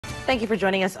Thank you for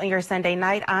joining us on your Sunday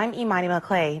night. I'm Imani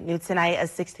McClay. New tonight, a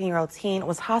 16-year-old teen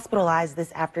was hospitalized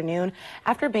this afternoon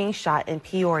after being shot in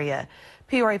Peoria.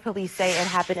 Peoria police say it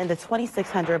happened in the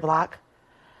 2600 block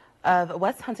of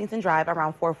West Huntington Drive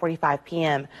around 4:45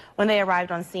 p.m. When they arrived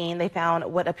on scene, they found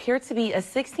what appeared to be a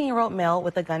 16-year-old male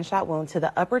with a gunshot wound to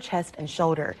the upper chest and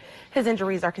shoulder. His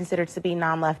injuries are considered to be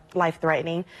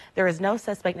non-life-threatening. There is no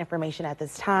suspect information at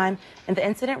this time, and the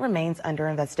incident remains under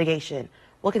investigation.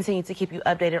 We'll continue to keep you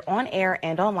updated on air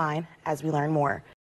and online as we learn more.